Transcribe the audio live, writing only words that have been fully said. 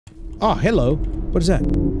Oh, hello. What is that?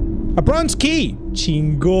 A bronze key.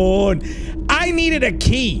 Chingon. I needed a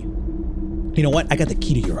key. You know what? I got the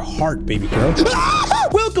key to your heart, baby girl.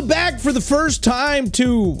 Welcome back for the first time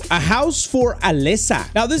to A House for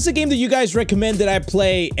Alesa. Now, this is a game that you guys recommend that I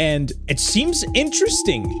play, and it seems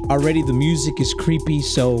interesting. Already, the music is creepy,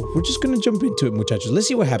 so we're just gonna jump into it, muchachos. Let's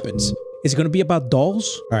see what happens. Is it gonna be about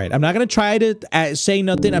dolls? All right, I'm not gonna try to say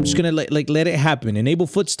nothing. I'm just gonna let it happen. Enable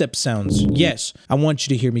footstep sounds. Yes, I want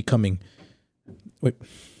you to hear me coming. Wait.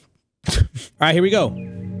 All right, here we go.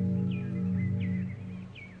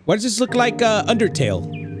 Why does this look like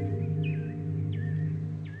Undertale?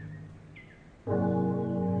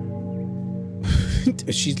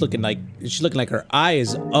 She's looking like her eye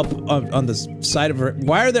is up on the side of her.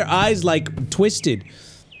 Why are their eyes like twisted?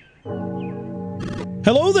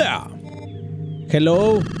 Hello there.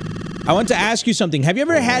 Hello. I want to ask you something. Have you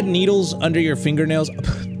ever had needles under your fingernails?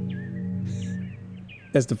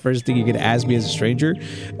 That's the first thing you could ask me as a stranger.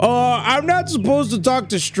 I'm not supposed to talk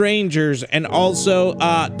to strangers, and also,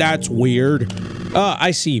 that's weird.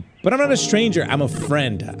 I see. But I'm not a stranger, I'm a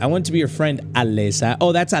friend. I want to be your friend, Alesa.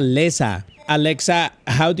 Oh, that's Alesa. Alexa,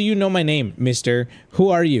 how do you know my name, mister? Who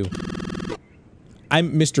are you?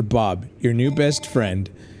 I'm Mr. Bob, your new best friend.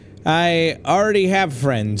 I already have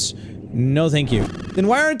friends. No, thank you. Then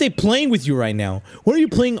why aren't they playing with you right now? Why are you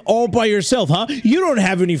playing all by yourself, huh? You don't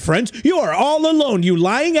have any friends. You are all alone, you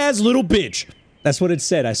lying ass little bitch. That's what it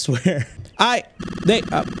said, I swear. Why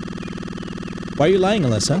are you lying,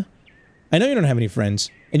 Alesa? I know you don't have any friends,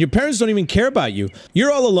 and your parents don't even care about you.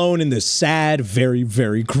 You're all alone in this sad, very,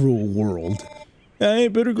 very cruel world. I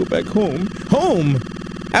better go back home. Home?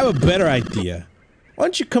 I have a better idea. Why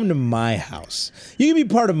don't you come to my house? You can be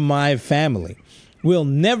part of my family. We'll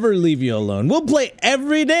never leave you alone. We'll play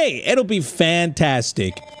every day. It'll be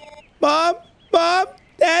fantastic. Mom? Mom?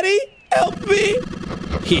 Daddy? Help me!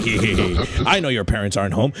 I know your parents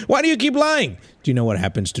aren't home. Why do you keep lying? Do you know what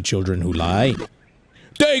happens to children who lie?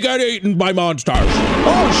 They get eaten by monsters.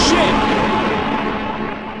 Oh,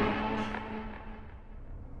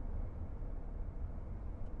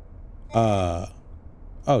 shit!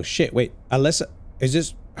 Oh, shit. Wait, Alesa, is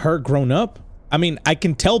this her grown up? I mean, I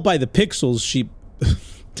can tell by the pixels she...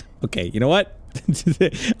 Okay, you know what?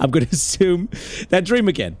 I'm gonna assume that dream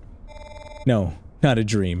again. No, not a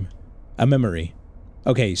dream. A memory.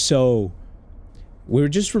 Okay, so... we're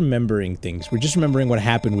just remembering things. We're just remembering what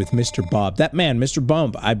happened with Mr. Bob. That man, Mr.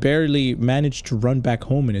 Bump, I barely managed to run back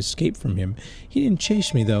home and escape from him. He didn't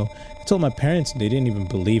chase me, though. I told my parents and they didn't even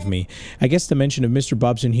believe me. I guess the mention of Mr.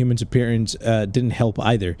 Bob's Inhuman's appearance didn't help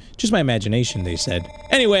either. Just my imagination, they said.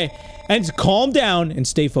 Anyway, I need to calm down and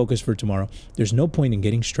stay focused for tomorrow. There's no point in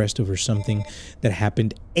getting stressed over something that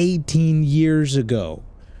happened 18 years ago.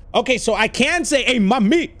 Okay, so I can say, hey,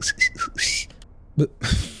 mommy!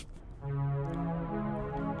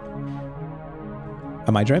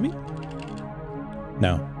 Am I driving?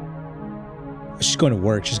 No. She's going to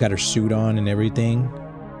work. She's got her suit on and everything.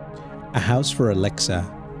 A House for Alexa.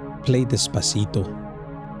 Play Despacito.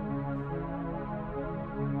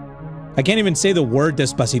 I can't even say the word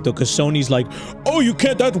Despacito because Sony's like, oh, you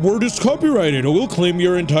can't, that word is copyrighted. We'll claim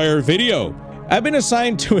your entire video. I've been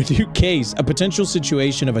assigned to a new case, a potential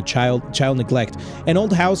situation of a child neglect, an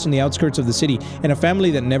old house in the outskirts of the city, and a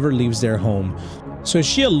family that never leaves their home. So is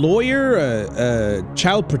she a lawyer, a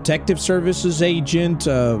child protective services agent,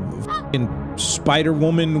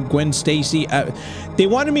 Spider-Woman, Gwen Stacy? They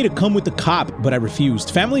wanted me to come with the cop, but I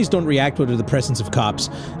refused. Families don't react well to the presence of cops.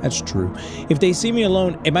 That's true. If they see me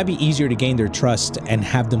alone, it might be easier to gain their trust and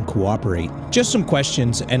have them cooperate. Just some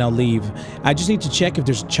questions and I'll leave. I just need to check if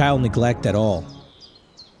there's child neglect at all.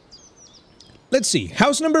 Let's see.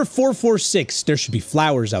 House number 446. There should be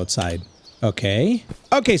flowers outside. Okay.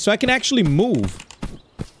 Okay, so I can actually move.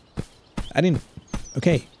 I didn't...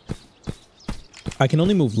 Okay. I can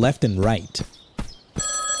only move left and right.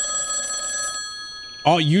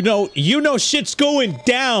 Oh, you know shit's going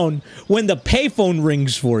down when the payphone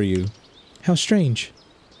rings for you. How strange.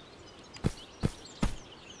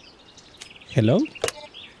 Hello?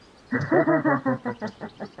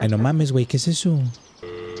 Ay, no mames, güey, ¿qué es eso?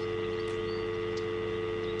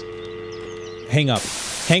 Hang up.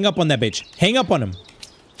 Hang up on that bitch. Hang up on him.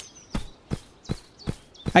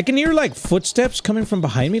 I can hear, like, footsteps coming from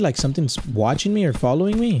behind me, like something's watching me or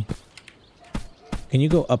following me. Can you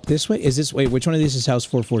go up this way? Is this... Wait, which one of these is house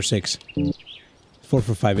 446?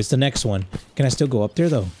 445. It's the next one. Can I still go up there,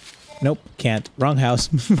 though? Nope, can't. Wrong house.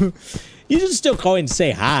 You should still go and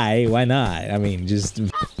say hi. Why not? I mean, just...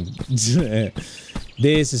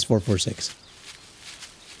 This is 446.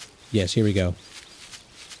 Yes, here we go.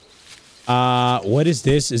 What is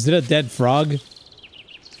this? Is it a dead frog?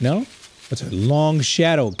 No? That's a long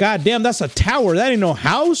shadow. God damn, that's a tower. That ain't no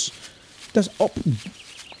house. That's... Oh.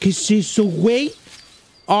 ¿Qué es eso, güey?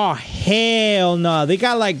 Oh, hell no. They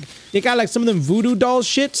got like some of them voodoo doll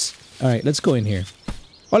shits. All right, let's go in here.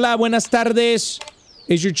 Hola, buenas tardes.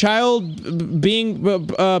 Is your child being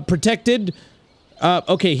protected?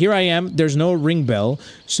 Okay, here I am. There's no ring bell,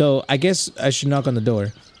 so I guess I should knock on the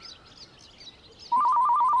door.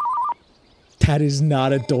 That is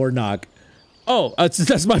not a door knock. Oh,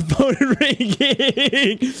 that's my phone ringing.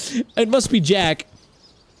 It must be Jack.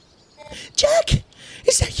 Jack,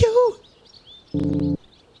 is that you?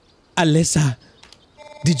 Alesa,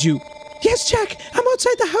 did you... Yes, Jack, I'm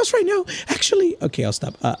outside the house right now. Actually, okay, I'll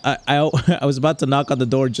stop. I was about to knock on the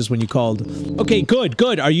door just when you called. Okay,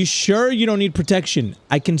 good. Are you sure you don't need protection?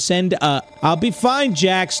 I can send, I'll be fine,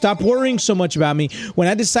 Jack. Stop worrying so much about me. When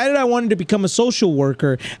I decided I wanted to become a social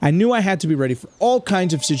worker, I knew I had to be ready for all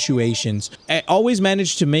kinds of situations. I always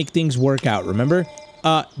managed to make things work out, remember?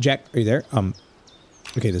 Jack, are you there?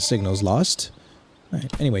 Okay, the signal's lost. All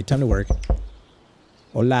right, anyway, time to work.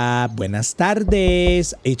 Hola, buenas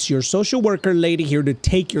tardes. It's your social worker lady here to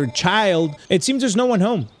take your child. It seems there's no one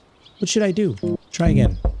home. What should I do? Try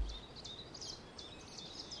again.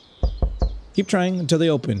 Keep trying until they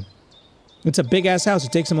open. It's a big-ass house.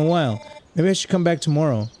 It takes them a while. Maybe I should come back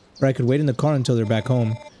tomorrow. Or I could wait in the car until they're back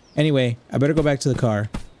home. Anyway, I better go back to the car.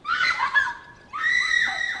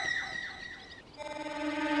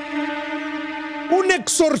 Un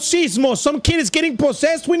exorcismo! Some kid is getting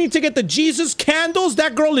possessed. We need to get the Jesus candles.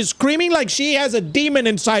 That girl is screaming like she has a demon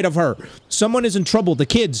inside of her. Someone is in trouble. The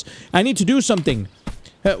kids. I need to do something.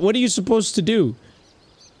 What are you supposed to do?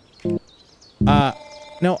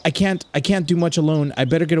 No, I can't do much alone. I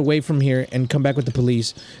better get away from here and come back with the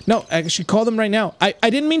police. No, I should call them right now. I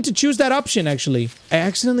didn't mean to choose that option, actually. I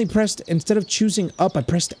accidentally pressed, instead of choosing up, I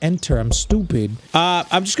pressed enter. I'm stupid.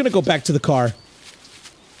 I'm just gonna go back to the car.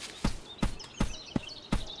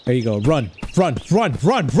 There you go. Run.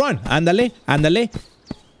 Ándale.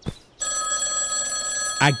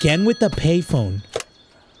 Again with the payphone.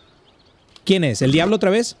 ¿Quién es? ¿El diablo otra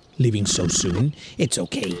vez? Leaving so soon? It's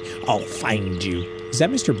okay. I'll find you. Is that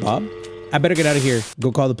Mr. Bob? I better get out of here.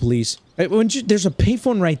 Go call the police. There's a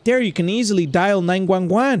payphone right there. You can easily dial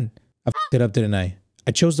 911. I f***ed it up, didn't I?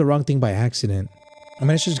 I chose the wrong thing by accident. I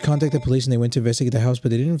managed to contact the police and they went to investigate the house, but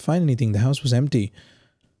they didn't find anything. The house was empty.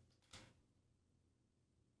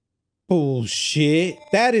 Bullshit.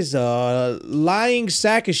 That is a lying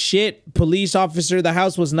sack of shit, police officer. The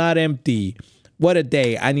house was not empty. What a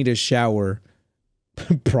day. I need a shower.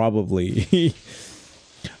 Probably.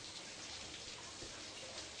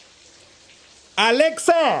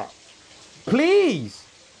 Alexa! Please!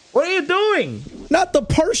 What are you doing? Not the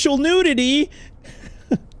partial nudity!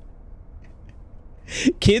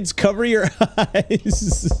 Kids, cover your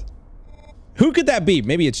eyes. Who could that be?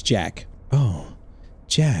 Maybe it's Jack. Oh,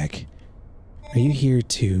 Jack. Are you here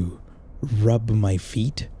to rub my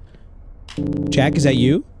feet? Jack, is that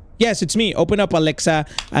you? Yes, it's me. Open up, Alexa.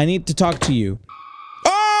 I need to talk to you.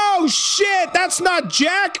 Oh, shit! That's not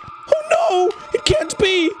Jack! Oh, no! It can't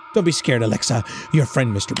be! Don't be scared, Alexa. Your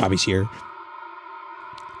friend, Mr. Bobby's here.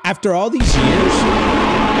 After all these years...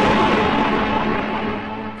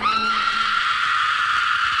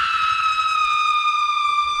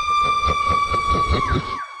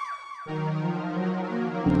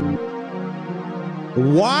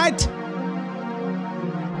 What?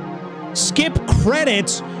 Skip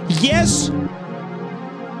credits? Yes?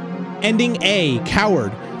 Ending A.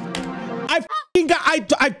 Coward.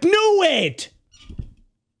 I knew it!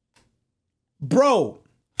 Bro.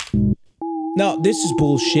 No, this is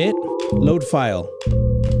bullshit. Load file.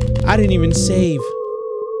 I didn't even save.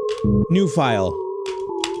 New file.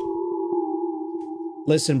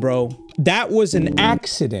 Listen, bro. That was an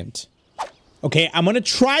accident. Okay, I'm gonna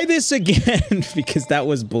try this again because that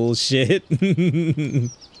was bullshit.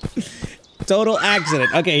 Total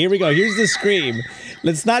accident. Okay, here we go. Here's the scream.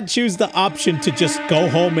 Let's not choose the option to just go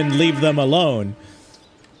home and leave them alone.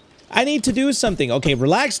 I need to do something. Okay,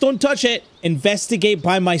 relax. Don't touch it. Investigate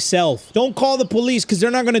by myself. Don't call the police because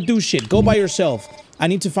they're not gonna do shit. Go by yourself. I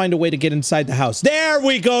need to find a way to get inside the house. There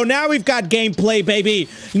we go. Now we've got gameplay, baby.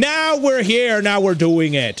 Now we're here. Now we're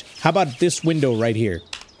doing it. How about this window right here?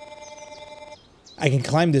 I can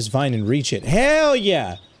climb this vine and reach it. Hell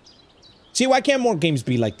yeah! See, why can't more games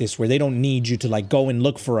be like this, where they don't need you to, like, go and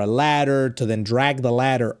look for a ladder, to then drag the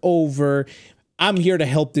ladder over? I'm here to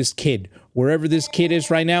help this kid, wherever this kid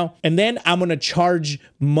is right now, and then I'm gonna charge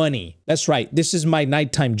money. That's right, this is my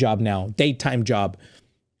nighttime job now, daytime job.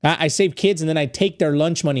 I save kids, and then I take their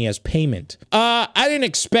lunch money as payment. I didn't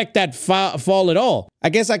expect that fall at all. I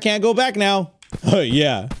guess I can't go back now. Oh,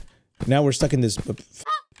 yeah. Now we're stuck in this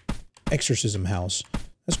exorcism house.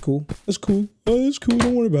 That's cool. That's cool. Oh, that's cool.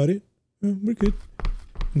 Don't worry about it. We're good.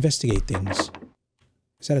 Investigate things.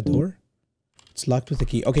 Is that a door? It's locked with a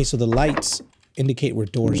key. Okay, so the lights indicate where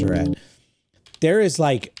doors are at. There is,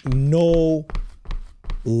 like, no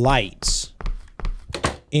lights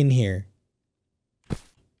in here.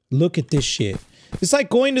 Look at this shit. It's like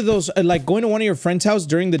going to those, like going to one of your friend's house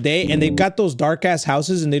during the day and they've got those dark ass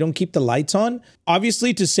houses and they don't keep the lights on.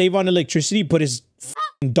 Obviously to save on electricity, but it's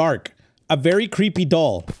dark. A very creepy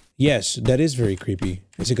doll. Yes, that is very creepy.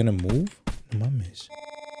 Is it gonna move? No mames.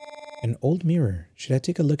 An old mirror. Should I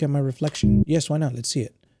take a look at my reflection? Yes, why not? Let's see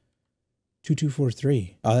it.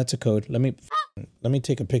 2243. Oh, that's a code. Let me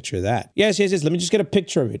take a picture of that. Yes. Let me just get a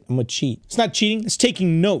picture of it. I'm gonna cheat. It's not cheating. It's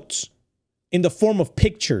taking notes in the form of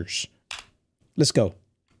pictures. Let's go.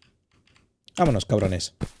 Vámonos,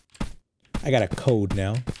 cabrones. I got a code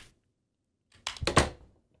now.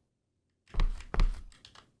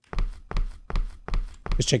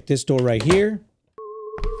 Let's check this door right here.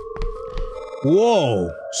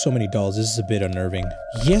 Whoa! So many dolls. This is a bit unnerving.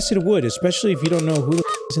 Yes, it would, especially if you don't know who the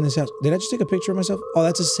is in this house. Did I just take a picture of myself? Oh,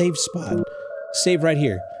 that's a save spot. Save right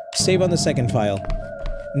here. Save on the second file.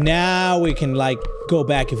 Now we can, like, go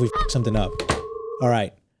back if we f something up.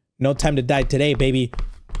 Alright. No time to die today, baby.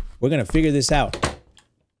 We're gonna figure this out.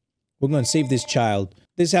 We're gonna save this child.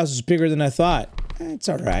 This house is bigger than I thought. It's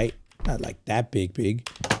alright. Not like that big.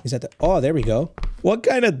 Is that the... Oh, there we go. What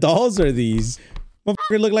kind of dolls are these?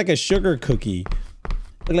 Motherfucker look like a sugar cookie.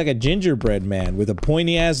 Look like a gingerbread man with a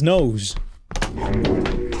pointy-ass nose.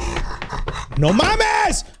 No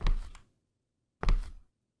mames!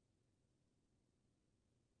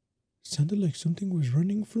 Sounded like something was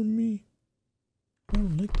running from me. I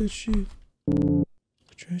don't like that shit.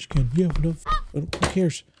 Trash can. Yeah, no, who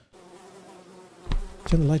cares?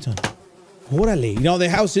 Turn the lights on. Orale. You know, the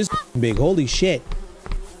house is big. Holy shit.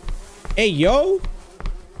 Hey, yo!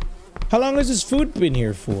 How long has this food been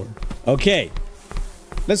here for? Okay.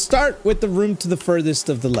 Let's start with the room to the furthest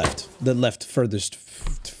of the left. The left furthest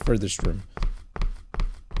room.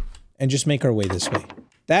 And just make our way this way.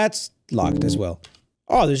 That's locked as well.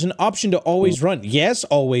 Oh, there's an option to always run. Yes,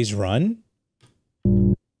 always run.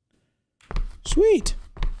 Sweet.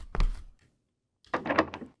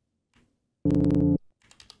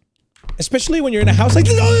 Especially when you're in a house like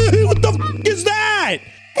this. Oh, what the f is that?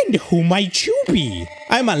 And who might you be?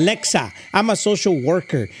 I'm Alexa. I'm a social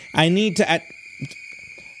worker. I need to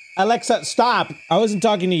Alexa, stop. I wasn't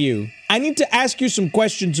talking to you. I need to ask you some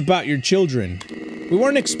questions about your children. We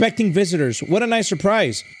weren't expecting visitors. What a nice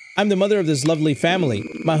surprise. I'm the mother of this lovely family.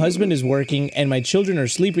 My husband is working and my children are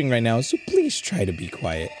sleeping right now, so please try to be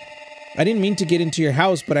quiet. I didn't mean to get into your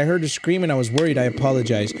house, but I heard a scream and I was worried. I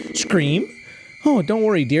apologize. Scream? Oh, don't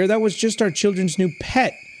worry, dear. That was just our children's new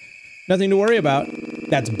pet. Nothing to worry about.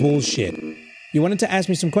 That's bullshit. You wanted to ask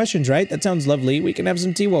me some questions, right? That sounds lovely. We can have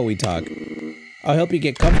some tea while we talk. I'll help you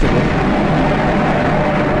get comfortable.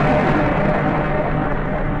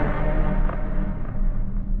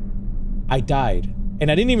 I died. And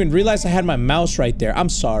I didn't even realize I had my mouse right there. I'm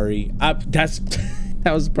sorry.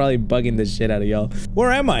 That was probably bugging the shit out of y'all.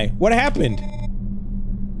 Where am I? What happened?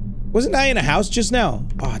 Wasn't I in a house just now?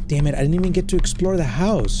 Oh, damn it. I didn't even get to explore the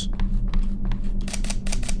house.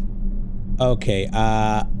 Okay,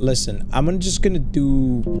 listen. I'm just gonna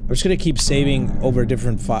keep saving over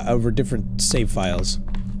different save files.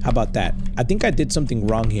 How about that? I think I did something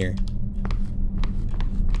wrong here.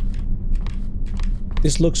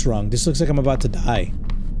 This looks wrong. This looks like I'm about to die.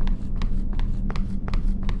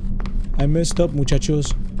 I messed up,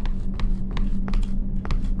 muchachos.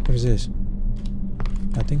 What is this?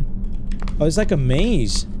 Nothing? Oh, it's like a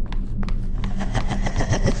maze.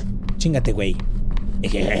 Chingate, güey.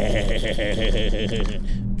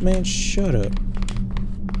 Man, shut up.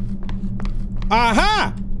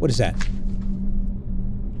 Aha! What is that?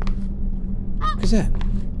 What is that?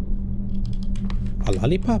 A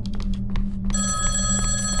lollipop?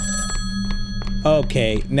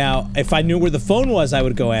 Okay, now, if I knew where the phone was, I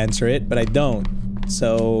would go answer it, but I don't.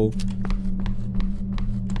 So...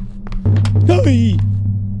 Ay!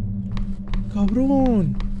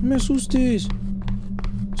 Cabrón! Me asustes!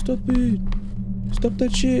 Stop it! Stop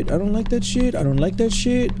that shit! I don't like that shit! I don't like that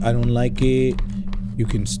shit! I don't like it! You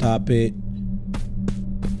can stop it.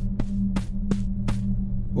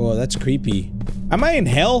 Whoa, that's creepy. Am I in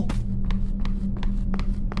hell?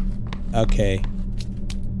 Okay.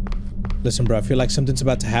 Listen, bro, I feel like something's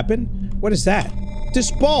about to happen. What is that?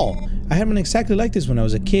 This ball! I had one exactly like this when I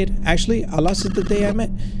was a kid. Actually, I lost it the day I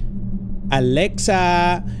met...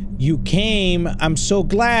 Alexa! You came! I'm so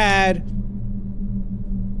glad!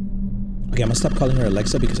 Okay, Okay, I'm gonna stop calling her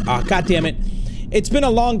Alexa because, god damn it. It's been a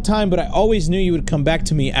long time, but I always knew you would come back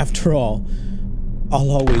to me after all. I'll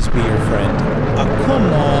always be your friend. Come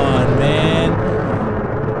on, man.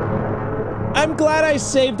 I'm glad I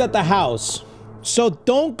saved at the house. So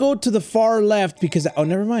don't go to the far left because, oh,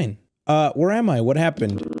 never mind. Where am I? What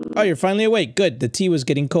happened? Oh, you're finally awake. Good. The tea was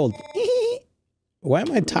getting cold. Why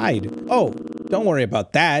am I tied? Oh, don't worry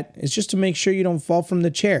about that. It's just to make sure you don't fall from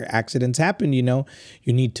the chair. Accidents happen, you know.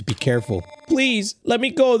 You need to be careful. Please, let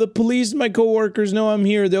me go. The police and my coworkers know I'm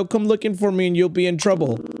here. They'll come looking for me and you'll be in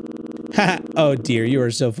trouble. Haha. Oh dear, you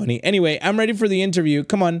are so funny. Anyway, I'm ready for the interview.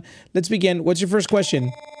 Come on, let's begin. What's your first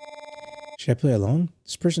question? Should I play along?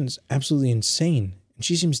 This person's absolutely insane, and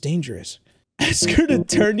she seems dangerous. Ask her to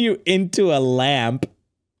turn you into a lamp.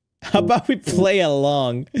 How about we play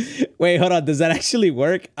along? Wait, hold on. Does that actually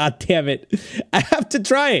work? Ah, damn it. I have to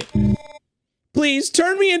try it. Please,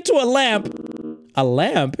 turn me into a lamp. A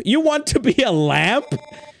lamp? You want to be a lamp?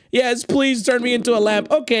 Yes, please turn me into a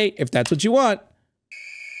lamp. Okay, if that's what you want.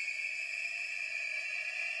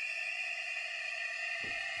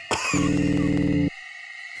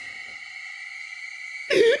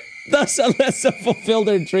 Thus, Alesa fulfilled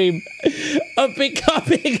her dream of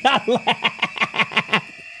becoming a lamp.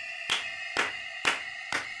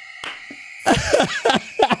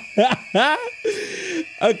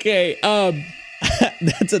 Okay,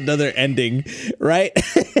 that's another ending, right?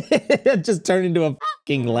 Just turned into a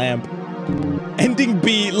fucking lamp. Ending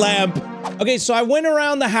B, lamp. Okay, so I went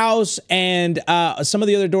around the house and some of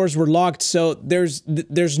the other doors were locked, so there's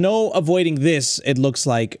no avoiding this, it looks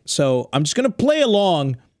like. So I'm just gonna play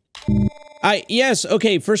along. Yes,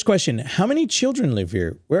 okay, first question. How many children live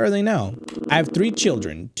here? Where are they now? I have 3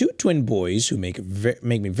 children, 2 twin boys who make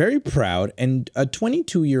me very proud, and a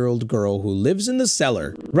 22-year-old girl who lives in the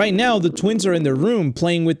cellar. Right now, the twins are in their room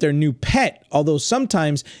playing with their new pet, although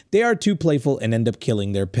sometimes they are too playful and end up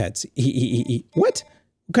killing their pets. What?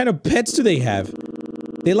 What kind of pets do they have?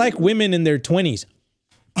 They like women in their 20s.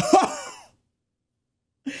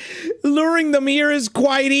 Luring them here is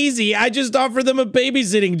quite easy. I just offer them a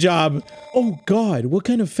babysitting job. Oh God, what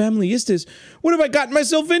kind of family is this? What have I gotten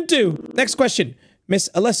myself into? Next question. Miss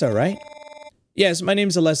Alesa, right? Yes, my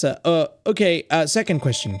name's Alesa. Okay, second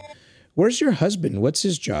question. Where's your husband? What's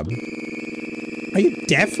his job? Are you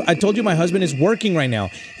deaf? I told you my husband is working right now.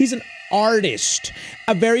 He's an artist.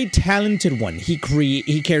 A very talented one.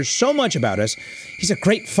 He cares so much about us. He's a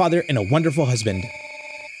great father and a wonderful husband.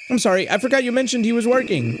 I'm sorry, I forgot you mentioned he was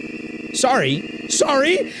working. Sorry?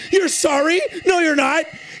 Sorry? You're sorry? No, you're not.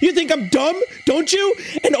 You think I'm dumb, don't you?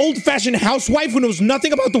 An old-fashioned housewife who knows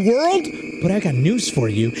nothing about the world? But I got news for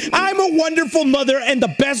you. I'm a wonderful mother and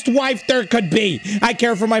the best wife there could be. I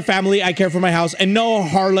care for my family, I care for my house, and no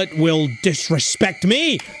harlot will disrespect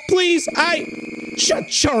me. Please,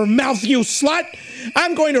 shut your mouth, you slut!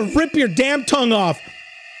 I'm going to rip your damn tongue off.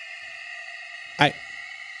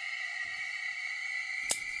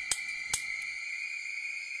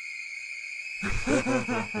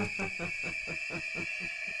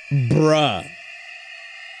 Bruh.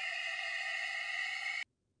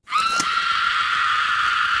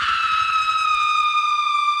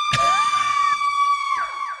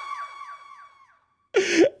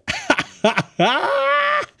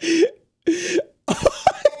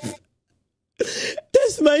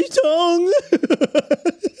 That's my tongue.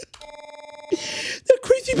 That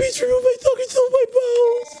crazy bitch removed my tongue and stole my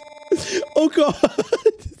bones. Oh God.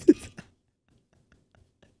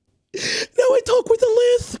 Now I talk with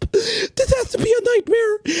a lisp. This has to be a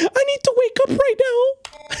nightmare. I need to wake up right now.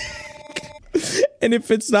 And if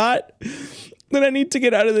it's not, then I need to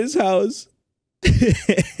get out of this house.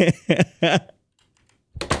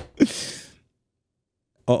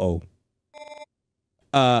 Uh-oh.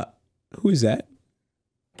 Who is that?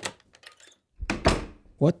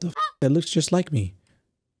 What the f? That looks just like me.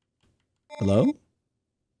 Hello?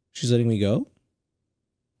 She's letting me go?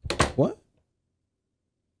 What?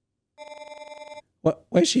 What?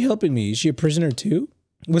 Why is she helping me? Is she a prisoner too?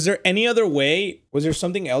 Was there any other way? Was there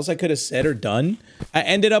something else I could have said or done? I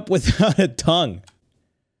ended up without a tongue.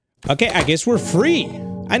 Okay, I guess we're free.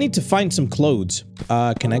 I need to find some clothes.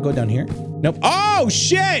 Can I go down here? Nope. Oh,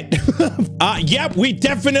 shit! Yep, we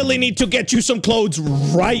definitely need to get you some clothes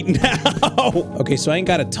right now. Okay, so I ain't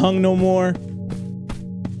got a tongue no more.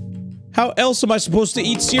 How else am I supposed to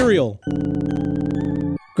eat cereal?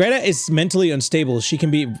 Greta is mentally unstable. She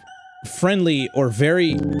can be friendly or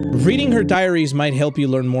very... Reading her diaries might help you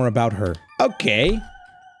learn more about her. Okay.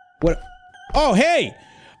 What? Oh, hey!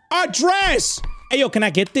 A dress! Hey, yo, can I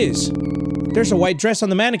get this? There's a white dress on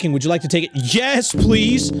the mannequin. Would you like to take it? Yes,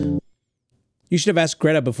 please! You should have asked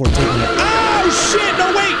Greta before taking it. Oh, shit!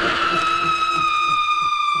 No, wait!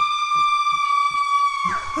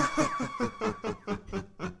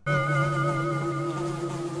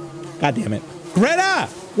 God damn it. Greta!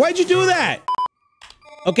 Why'd you do that?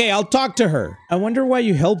 Okay, I'll talk to her. I wonder why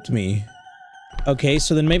you helped me. Okay,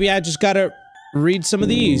 so then maybe I just gotta read some of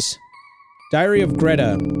these. Diary of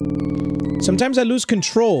Greta. Sometimes I lose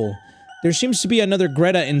control. There seems to be another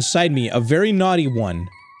Greta inside me, a very naughty one.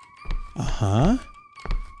 Uh-huh.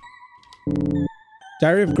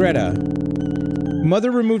 Diary of Greta.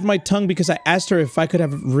 Mother removed my tongue because I asked her if I could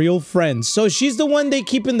have real friends. So she's the one they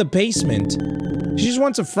keep in the basement. She just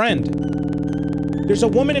wants a friend. There's a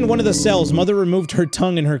woman in one of the cells. Mother removed her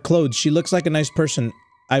tongue and her clothes. She looks like a nice person.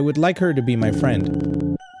 I would like her to be my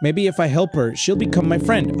friend. Maybe if I help her, she'll become my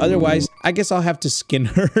friend. Otherwise, I guess I'll have to skin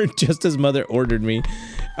her just as Mother ordered me.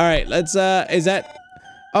 Alright, let's, is that...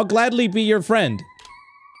 I'll gladly be your friend.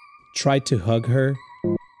 Try to hug her,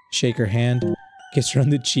 shake her hand, kiss her on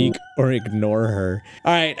the cheek, or ignore her.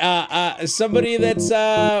 Alright, somebody that's,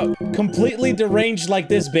 completely deranged like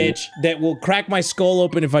this bitch that will crack my skull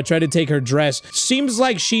open if I try to take her dress. Seems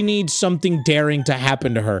like she needs something daring to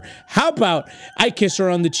happen to her. How about I kiss her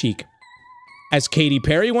on the cheek? As Katy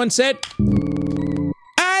Perry once said,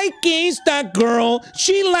 I kissed that girl,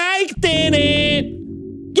 she liked it!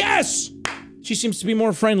 Yes! She seems to be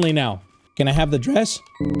more friendly now. Can I have the dress?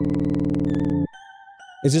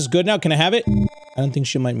 Is this good now? Can I have it? I don't think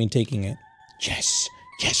she'll mind me taking it. Yes!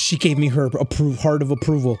 Yes, she gave me her heart of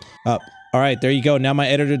approval. Alright, there you go. Now my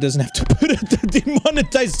editor doesn't have to put a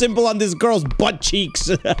demonetized symbol on this girl's butt cheeks.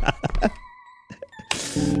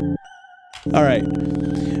 Alright.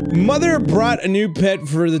 Mother brought a new pet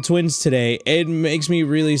for the twins today. It makes me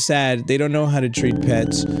really sad. They don't know how to treat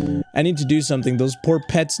pets. I need to do something. Those poor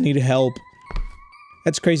pets need help.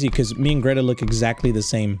 That's crazy, because me and Greta look exactly the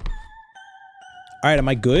same. Alright, am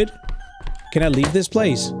I good? Can I leave this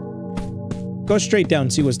place? Go straight down,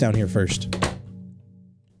 see what's down here first.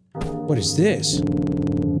 What is this?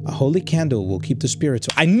 A holy candle will keep the spirits.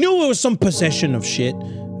 I knew it was some possession of shit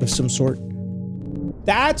of some sort.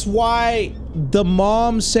 That's why the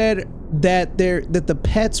mom said that the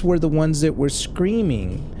pets were the ones that were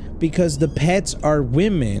screaming, because the pets are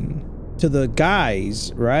women to the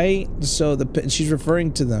guys, right? So she's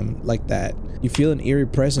referring to them like that. You feel an eerie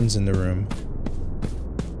presence in the room.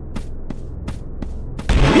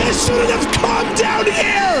 You shouldn't have come down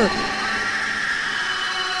here!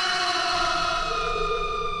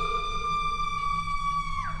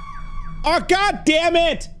 Oh, god damn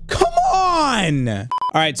it! Come on!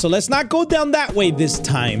 Alright, so let's not go down that way this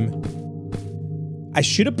time. I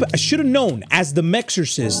should have known, as the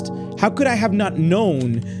Mexorcist, how could I have not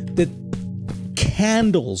known that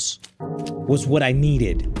candles was what I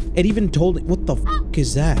needed? It even told me, what the fuck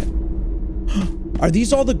is that? Are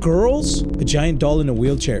these all the girls? A giant doll in a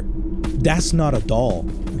wheelchair. That's not a doll.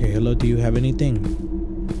 Okay, hello, do you have anything?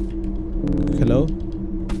 Hello?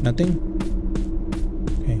 Nothing?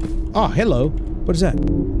 Okay. Oh, hello. What is that?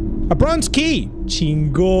 A bronze key!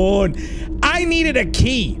 Chingon! I needed a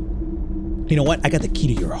key! You know what? I got the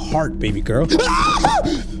key to your heart, baby girl.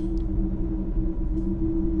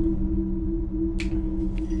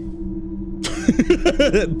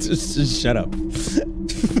 just shut up.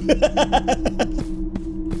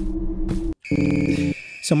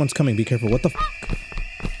 Someone's coming, be careful. What the f***?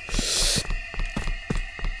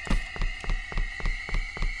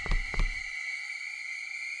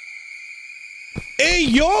 Hey,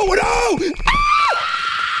 yo, no! Ah!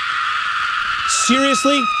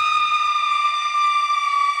 Seriously?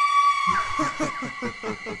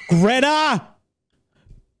 Greta?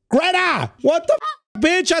 Greta! What the f***,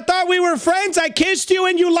 bitch? I thought we were friends. I kissed you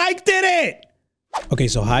and you liked it! Okay,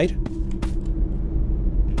 so hide.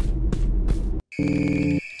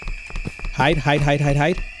 Hide, hide, hide, hide,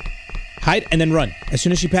 hide. Hide, and then run. As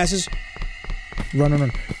soon as she passes, run, run,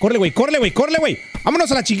 run. Córrele, güey, córrele, güey, córrele, güey. Vámonos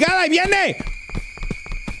a la chingada, y viene!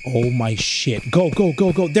 Oh my shit. Go, go,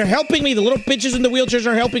 go, go. They're helping me. The little bitches in the wheelchairs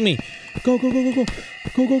are helping me. Go, go, go, go, go.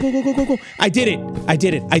 Go, go, go, go, go, go, go. I did it. I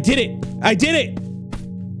did it. I did it. I did it.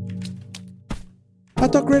 I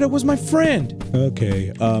thought Greta was my friend.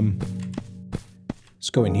 Okay, let's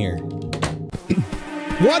go in here.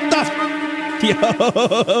 What the f—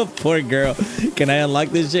 Yo, poor girl. Can I unlock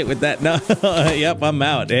this shit with that? No. Yep, I'm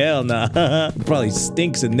out. Hell no. Probably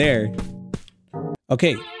stinks in there.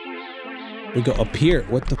 Okay. We go up here.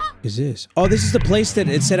 What the f is this? Oh, this is the place that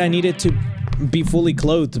it said I needed to be fully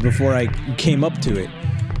clothed before I came up to it.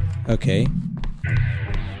 Okay.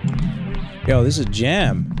 Yo, this is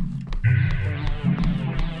jam.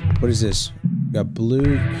 What is this? We got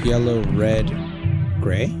blue, yellow, red,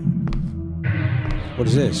 gray? What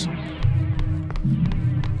is this?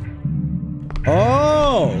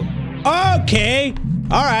 Oh! Okay!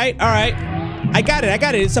 Alright, alright. I got it, I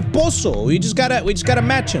got it. It's a pozo. We just gotta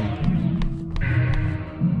match him.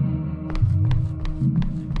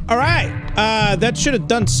 All right. That should have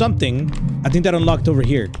done something. I think that unlocked over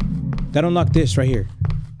here. That unlocked this right here.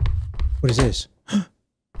 What is this?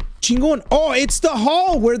 Chingon. Oh, it's the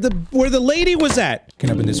hall where the lady was at. Can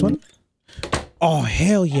I open this one? Oh,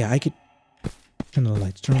 hell yeah. I could... Turn on the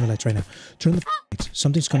lights. Turn on the lights right now. Turn the lights.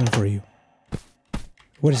 Something's coming for you.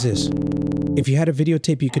 What is this? If you had a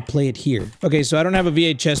videotape, you could play it here. Okay, so I don't have a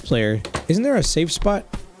VHS player. Isn't there a safe spot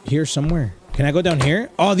here somewhere? Can I go down here?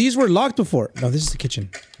 Oh, these were locked before. No, this is the kitchen.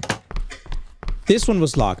 This one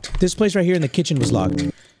was locked. This place right here in the kitchen was locked.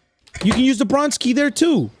 You can use the bronze key there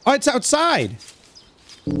too. Oh, it's outside.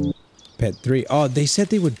 Pet 3. Oh, they said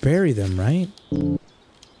they would bury them, right?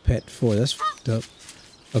 Pet 4. That's fucked up.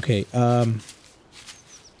 Okay,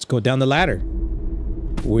 let's go down the ladder.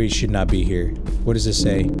 We should not be here. What does this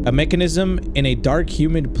say? A mechanism in a dark,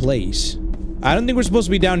 humid place. I don't think we're supposed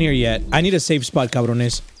to be down here yet. I need a safe spot,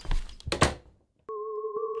 cabrones.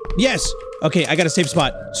 Yes! Okay, I got a safe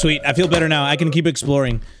spot. Sweet, I feel better now. I can keep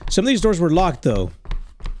exploring. Some of these doors were locked, though.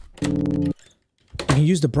 You can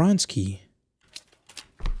use the bronze key.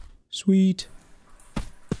 Sweet.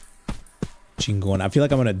 Chingon. I feel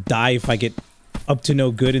like I'm gonna die if I get up to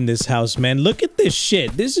no good in this house, man. Look at this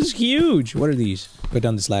shit. This is huge. What are these? Go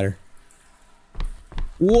down this ladder.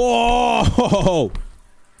 Whoa!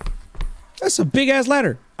 That's a big-ass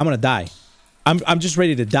ladder. I'm gonna die. I'm just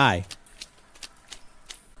ready to die.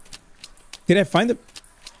 Did I find the...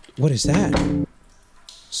 What is that?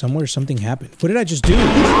 Somewhere something happened. What did I just do? Oh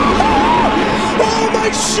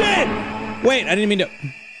my shit! Wait, I didn't mean to...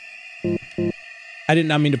 I did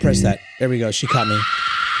not mean to press that. There we go. She caught me.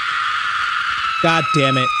 God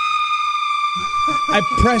damn it. I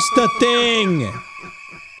pressed the thing!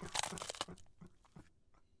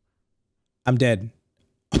 I'm dead.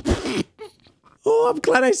 Oh, I'm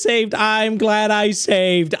glad I saved. I'm glad I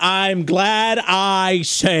saved. I'm glad I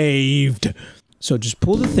saved. So just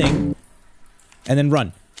pull the thing and then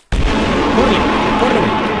run. Corre.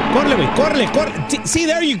 See,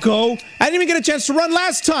 there you go. I didn't even get a chance to run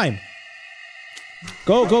last time.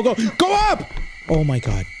 Go. Go up! Oh my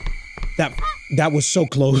god. That was so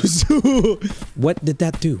close. What did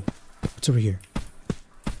that do? What's over here?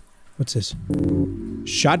 What's this?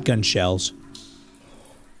 Shotgun shells.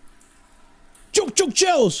 Choke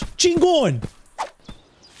shells! Chingon!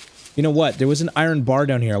 You know what? There was an iron bar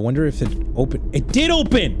down here. I wonder if it opened. It did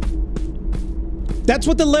open! That's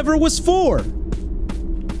what the lever was for!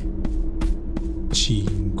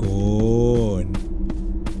 Chingon.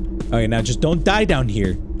 Okay, now just don't die down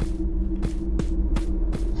here.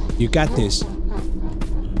 You got this.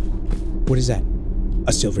 What is that?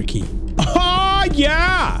 A silver key. Oh,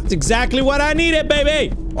 yeah! That's exactly what I needed,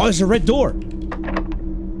 baby! Oh, there's a red door.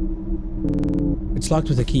 It's locked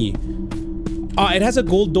with a key. It has a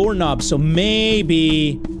gold doorknob, so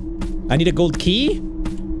maybe... I need a gold key?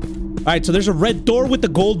 Alright, so there's a red door with the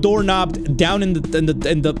gold doorknob down in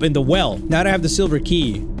the well. Now that I have the silver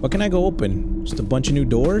key, what can I go open? Just a bunch of new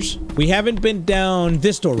doors? We haven't been down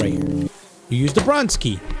this door right here. You use the bronze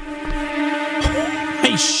key.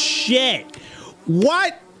 Hey, shit!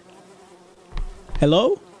 What?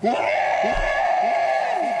 Hello?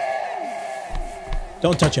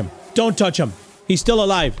 Don't touch him. Don't touch him. He's still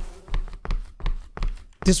alive.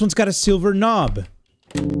 This one's got a silver knob.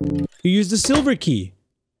 You use the silver key.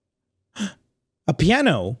 A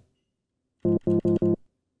piano?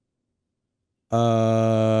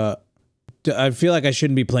 I feel like I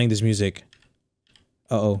shouldn't be playing this music.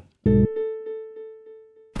 Uh-oh.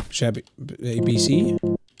 Should I be... A, B, C?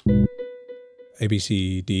 A, B,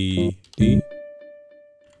 C, D, D?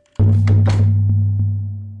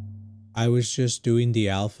 I was just doing the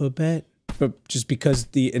alphabet? But just because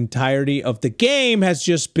the entirety of the game has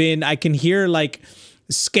just been... I can hear, like,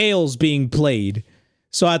 scales being played.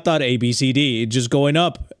 So I thought A, B, C, D, just going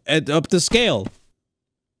up the scale.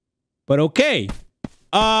 But okay.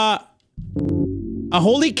 A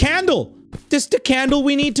holy candle! This is the candle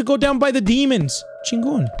we need to go down by the demons.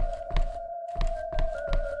 Chingon.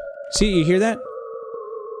 See, you hear that?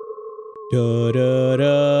 Da, da,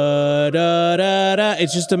 da, da, da, da.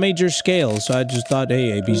 It's just a major scale, so I just thought,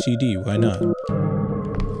 hey, A, B, C, D, why not?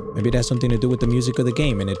 Maybe it has something to do with the music of the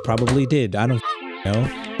game, and it probably did. I don't know.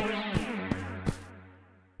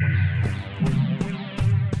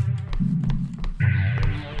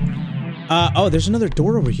 Oh, there's another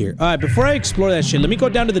door over here. Alright, before I explore that shit, let me go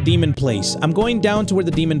down to the demon place. I'm going down to where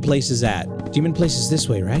the demon place is at. Demon place is this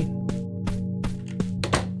way, right?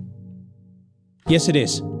 Yes, it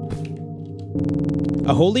is.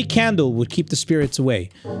 A holy candle would keep the spirits away.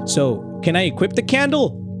 So, can I equip the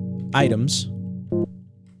candle? Items.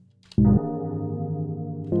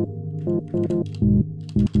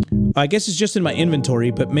 I guess it's just in my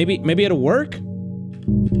inventory, but maybe it'll work?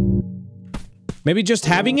 Maybe just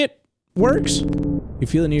having it works? You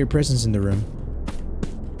feel near your presence in the room.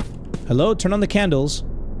 Hello? Turn on the candles.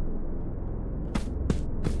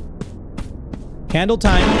 Candle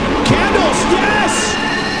time. Candles! Yes!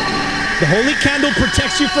 The holy candle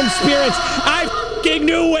protects you from spirits. I fucking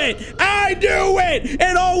knew it! I knew it!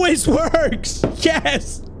 It always works!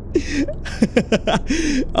 Yes!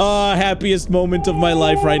 Oh, happiest moment of my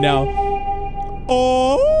life right now.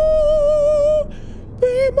 Oh,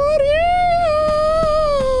 Maria.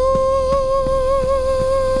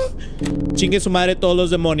 Chingue su madre todos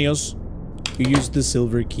los demonios. You use the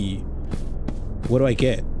silver key. What do I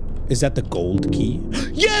get? Is that the gold key?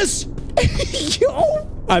 Yes! Yo!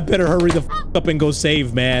 I better hurry the f up and go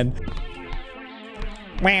save, man.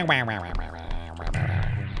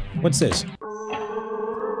 What's this?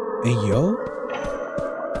 Hey, yo.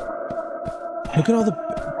 Look at all the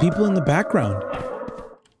people in the background.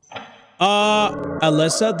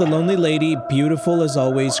 Alesa, the lonely lady, beautiful as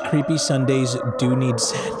always, creepy Sundays, do need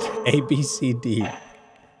scent. A, B, C, D.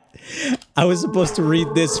 I was supposed to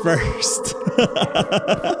read this first.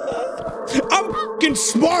 I'm fucking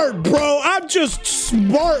smart, bro. I'm just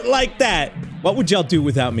smart like that. What would y'all do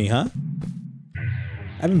without me, huh?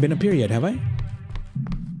 I haven't been up here yet, have I?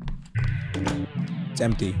 It's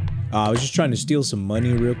empty. I was just trying to steal some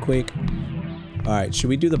money real quick. Alright, should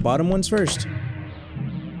we do the bottom ones first?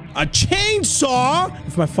 A chainsaw?!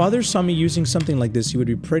 If my father saw me using something like this, he would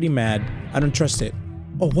be pretty mad. I don't trust it.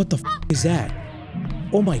 Oh, what the f is that?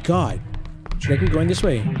 Oh my god. Should I be going this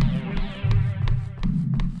way?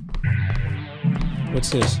 What's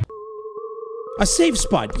this? A safe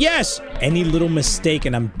spot! Yes! Any little mistake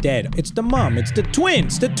and I'm dead. It's the mom. It's the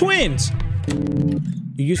twins! The twins!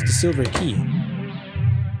 You used the silver key.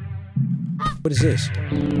 What is this?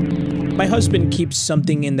 My husband keeps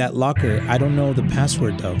something in that locker. I don't know the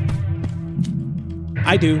password, though.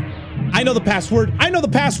 I do. I know the password. I know the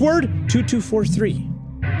password! 2243.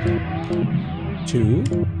 2,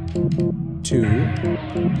 2,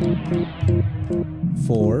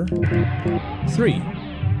 4, 3.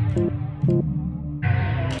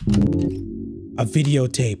 A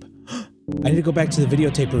videotape. I need to go back to the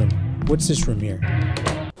videotape room. What's this room here?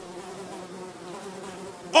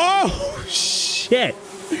 Oh, shit.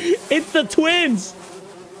 It's the twins.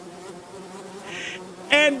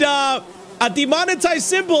 And, a demonetized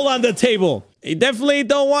symbol on the table. You definitely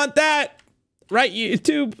don't want that. Right,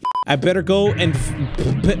 YouTube? I better go and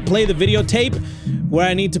play the videotape where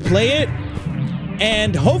I need to play it.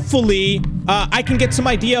 And hopefully, I can get some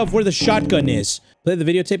idea of where the shotgun is. Play the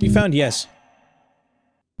videotape you found? Yes.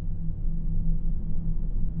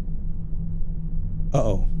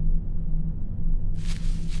 Uh-oh.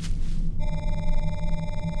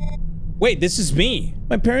 Wait, this is me.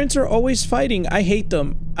 My parents are always fighting. I hate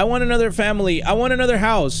them. I want another family. I want another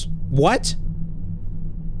house. What?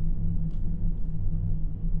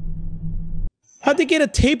 How'd they get a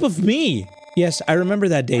tape of me? Yes, I remember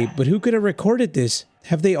that day, but who could have recorded this?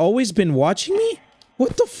 Have they always been watching me?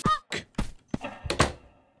 What the fuck?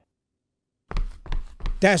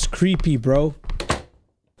 That's creepy, bro.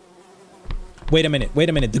 Wait a minute,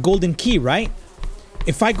 the golden key, right?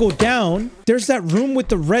 If I go down, there's that room with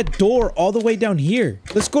the red door all the way down here.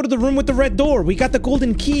 Let's go to the room with the red door. We got the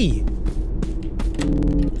golden key.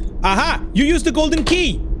 Aha! You used the golden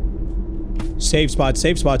key! Save spot,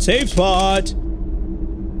 save spot, save spot!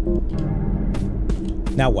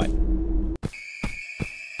 Now what?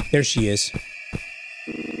 There she is.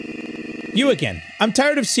 You again. I'm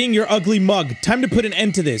tired of seeing your ugly mug. Time to put an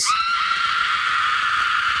end to this.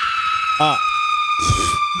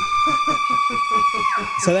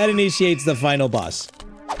 So that initiates the final boss.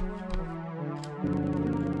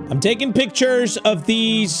 I'm taking pictures of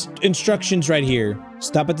these instructions right here.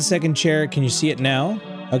 Stop at the second chair. Can you see it now?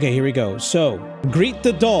 Okay, here we go. So, greet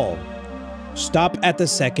the doll. Stop at the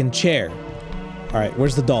second chair. Alright,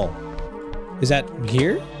 where's the doll? Is that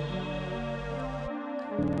here?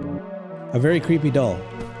 A very creepy doll.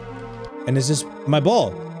 And is this my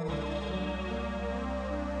ball?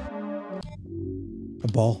 A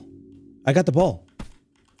ball. I got the ball.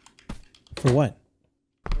 For what?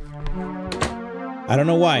 I don't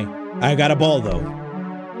know why. I got a ball, though.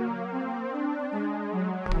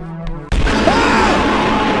 Ah!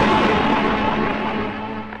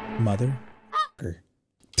 Motherfucker.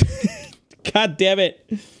 God damn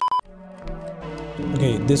it.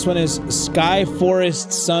 Okay, this one is Sky,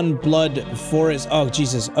 Forest, Sun, Blood, Forest. Oh,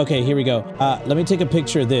 Jesus. Okay, here we go. Let me take a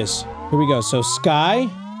picture of this. Here we go. So, Sky,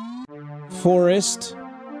 Forest,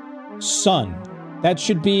 Sun. That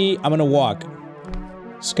should be... I'm gonna walk.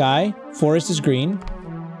 Sky, forest is green.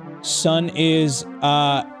 Sun is,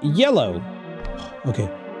 yellow. Okay.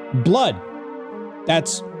 Blood.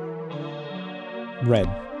 That's red.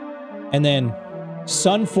 And then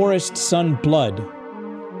sun, forest, sun, blood.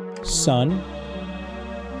 Sun,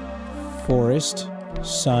 forest,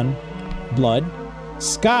 sun, blood.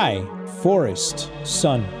 Sky, forest,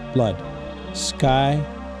 sun, blood. Sky,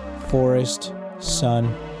 forest,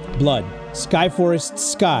 sun, blood. Sky, forest,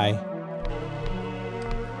 sky.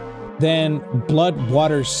 Then blood,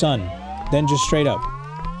 water, sun. Then just straight up.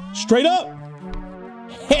 Straight up!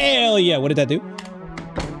 Hell yeah! What did that do?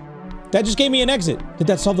 That just gave me an exit. Did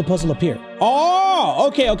that solve the puzzle up here? Oh!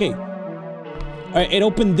 Okay, okay. Alright, it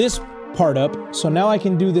opened this part up. So now I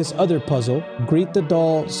can do this other puzzle. Greet the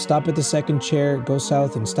doll, stop at the second chair, go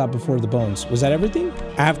south, and stop before the bones. Was that everything?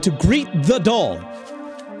 I have to greet the doll.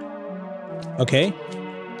 Okay.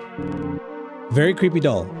 Very creepy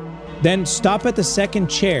doll. Then stop at the second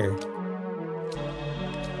chair.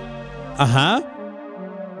 Uh-huh.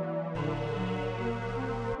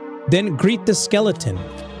 Then greet the skeleton.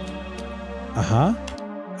 Uh-huh.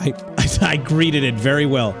 I greeted it very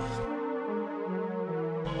well.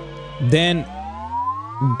 Then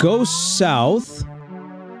go south.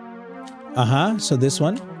 Uh-huh. So this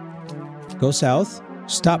one. Go south.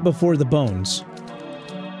 Stop before the bones.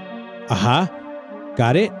 Uh-huh.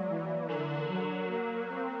 Got it.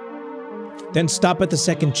 Then stop at the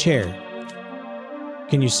second chair.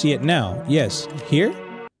 Can you see it now? Yes. Here?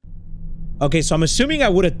 Okay, so I'm assuming I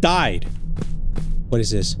would have died. What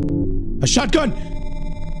is this? A shotgun!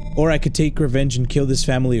 Or I could take revenge and kill this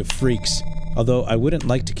family of freaks. Although, I wouldn't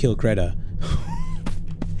like to kill Greta.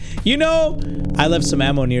 You know, I left some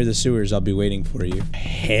ammo near the sewers. I'll be waiting for you.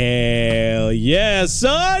 Hell yeah,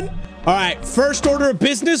 son! Alright, first order of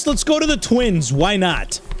business, let's go to the twins. Why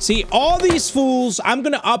not? See, all these fools, I'm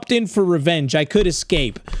gonna opt in for revenge. I could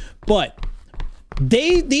escape. But,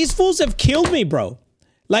 these fools have killed me, bro.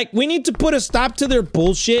 Like, we need to put a stop to their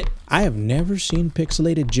bullshit. I have never seen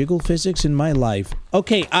pixelated jiggle physics in my life.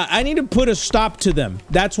 Okay, I need to put a stop to them.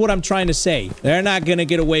 That's what I'm trying to say. They're not gonna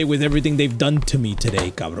get away with everything they've done to me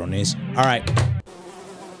today, cabrones. Alright.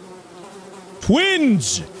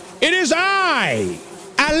 Twins! It is I!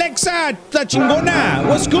 Alesa, la chingona!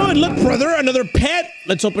 What's good? Look, brother, another pet!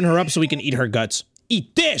 Let's open her up so we can eat her guts.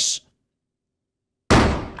 Eat this!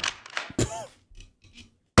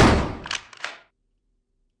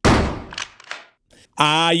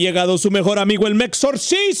 Ha llegado su mejor amigo, el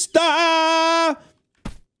Mexorcista!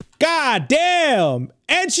 God damn!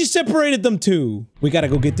 And she separated them too. We gotta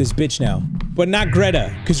go get this bitch now. But not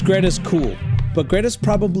Greta, because Greta's cool. But Greta's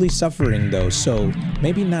probably suffering though, so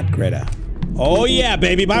maybe not Greta. Oh yeah,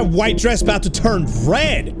 baby, my white dress about to turn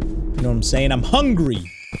red! You know what I'm saying? I'm hungry.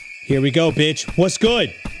 Here we go, bitch. What's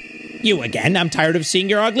good? You again? I'm tired of seeing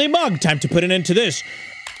your ugly mug. Time to put an end to this.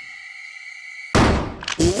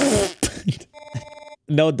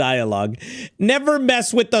 No dialogue. Never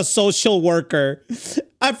mess with the social worker.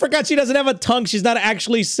 I forgot she doesn't have a tongue. She's not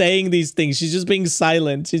actually saying these things. She's just being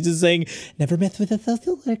silent. She's just saying, never mess with a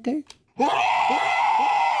social worker.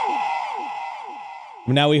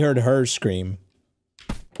 Now we heard her scream.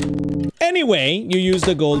 Anyway, you use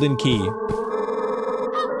the golden key.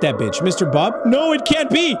 That bitch. Mr. Bob? No, it can't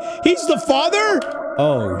be. He's the father?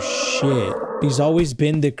 Oh, shit. He's always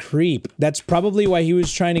been the creep. That's probably why he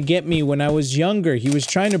was trying to get me when I was younger. He was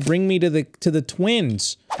trying to bring me to the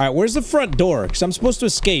twins. Alright, where's the front door? Because I'm supposed to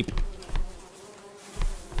escape.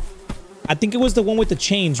 I think it was the one with the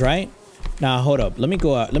chains, right? Nah, hold up. Let me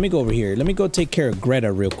go out. Let me go over here. Let me go take care of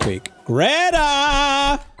Greta real quick.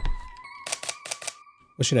 Greta!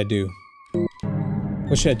 What should I do?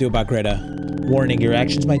 What should I do about Greta? Warning, your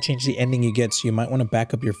actions might change the ending you get, so you might want to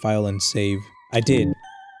back up your file and save. I did.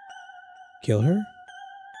 Kill her?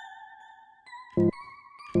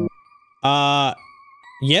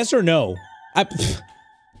 Yes or no?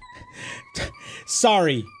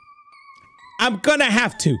 Sorry. I'm gonna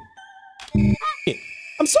have to.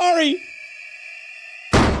 I'm sorry.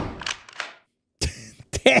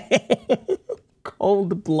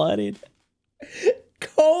 Cold-blooded.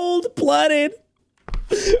 Cold-blooded.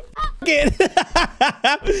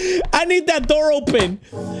 I need that door open.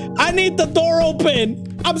 I need the door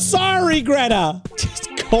open. I'm sorry, Greta. Just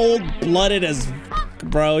cold-blooded as fuck,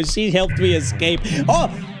 bro. She helped me escape.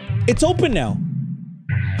 Oh, it's open now.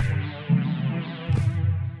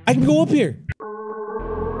 I can go up here.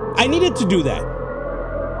 I needed to do that.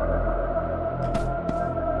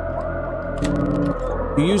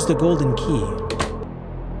 You used the golden key.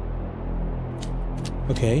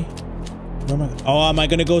 Okay. Oh, am I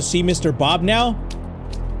gonna go see Mr. Bob now?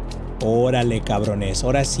 Órale, cabrones.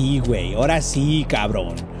 Ahora sí, güey. Ahora sí,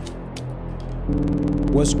 cabrón.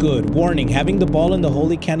 was good. Warning, having the ball and the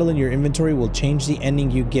holy candle in your inventory will change the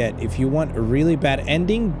ending you get. If you want a really bad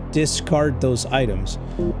ending, discard those items.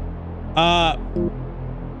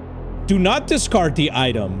 Do not discard the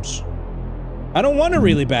items. I don't want a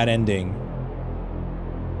really bad ending.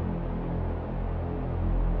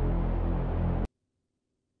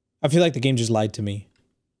 I feel like the game just lied to me.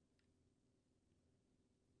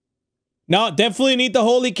 No, definitely need the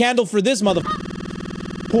holy candle for this mother.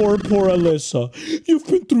 Poor Alesa. You've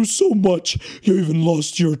been through so much. You even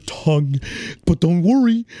lost your tongue. But don't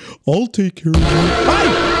worry. I'll take care of you. Hi!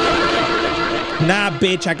 Nah,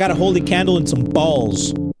 bitch. I got a holy candle and some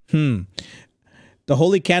balls. The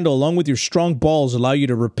holy candle, along with your strong balls, allow you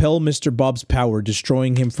to repel Mr. Bob's power,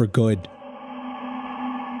 destroying him for good.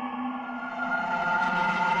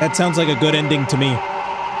 That sounds like a good ending to me.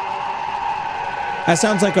 That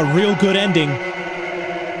sounds like a real good ending.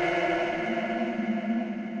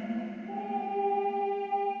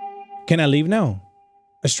 Can I leave now?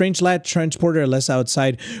 A strange lad transported Alesa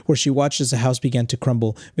outside, where she watched as the house began to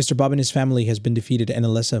crumble. Mr. Bob and his family has been defeated, and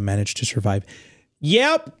Alesa managed to survive.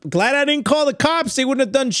 Yep, glad I didn't call the cops. They wouldn't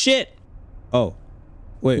have done shit. Oh.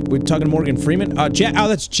 Wait, we're talking to Morgan Freeman? Jack. Oh,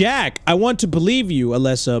 that's Jack. I want to believe you,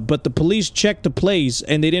 Alesa, but the police checked the place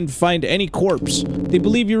and they didn't find any corpse. They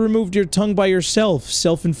believe you removed your tongue by yourself,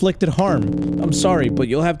 self-inflicted harm. I'm sorry, but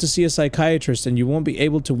you'll have to see a psychiatrist and you won't be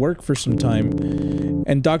able to work for some time.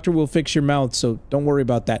 And doctor will fix your mouth, so don't worry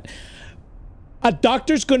about that. A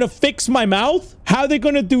doctor's gonna fix my mouth? How are they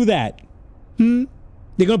gonna do that? They're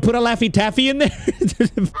gonna put a Laffy Taffy in there?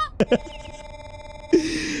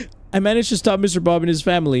 I managed to stop Mr. Bob and his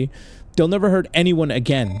family. They'll never hurt anyone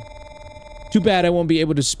again. Too bad I won't be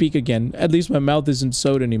able to speak again. At least my mouth isn't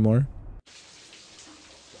sewed anymore.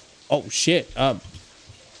 Oh, shit.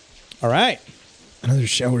 Alright. Another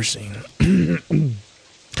shower scene.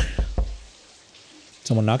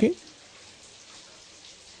 Someone knocking?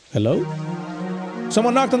 Hello?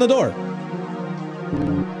 Someone knocked on the door.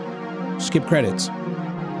 Skip credits.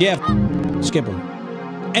 Yeah, skip them.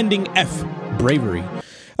 Ending F. Bravery.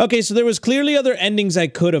 Okay, so there was clearly other endings I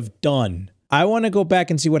could have done. I want to go back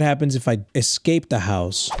and see what happens if I escape the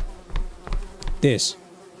house. This.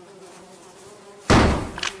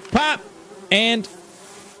 Pop! And...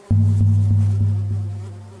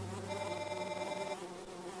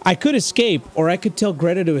 I could escape, or I could tell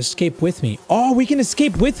Greta to escape with me. Oh, we can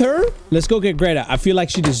escape with her? Let's go get Greta. I feel like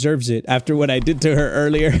she deserves it after what I did to her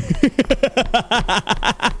earlier.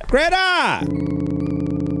 Greta!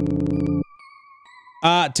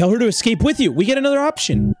 Tell her to escape with you. We get another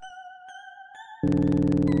option.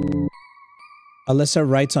 Alesa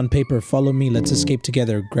writes on paper, follow me, let's escape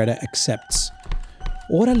together. Greta accepts.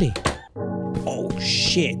 Orale. Oh,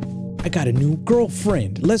 shit. I got a new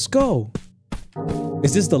girlfriend. Let's go.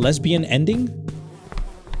 Is this the lesbian ending?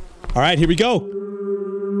 All right, here we go.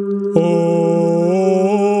 Oh,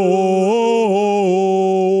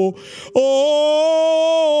 oh, oh.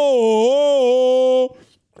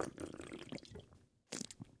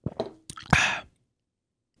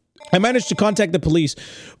 I managed to contact the police.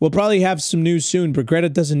 We'll probably have some news soon, but Greta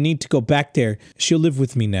doesn't need to go back there. She'll live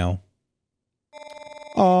with me now.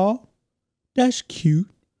 Aw, that's cute.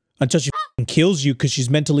 Until she kills you because she's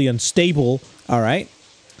mentally unstable. All right.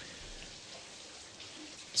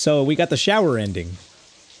 So we got the shower ending.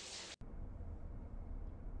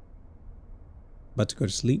 About to go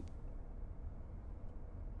to sleep.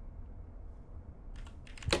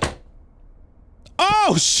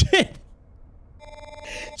 Oh, shit!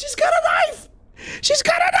 She's got a knife! She's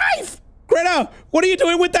got a knife! Greta, what are you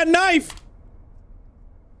doing with that knife?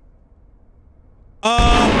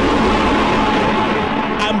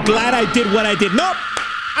 I'm glad I did what I did. Nope!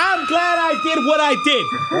 I'm glad I did what I did.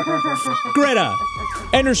 Greta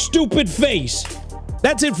and her stupid face.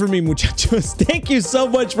 That's it for me, muchachos. Thank you so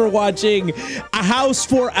much for watching A House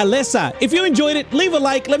for Alesa. If you enjoyed it, leave a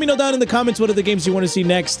like. Let me know down in the comments what other games you want to see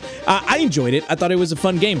next. I enjoyed it. I thought it was a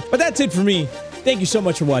fun game. But that's it for me. Thank you so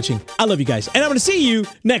much for watching. I love you guys. And I'm going to see you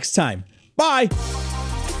next time. Bye.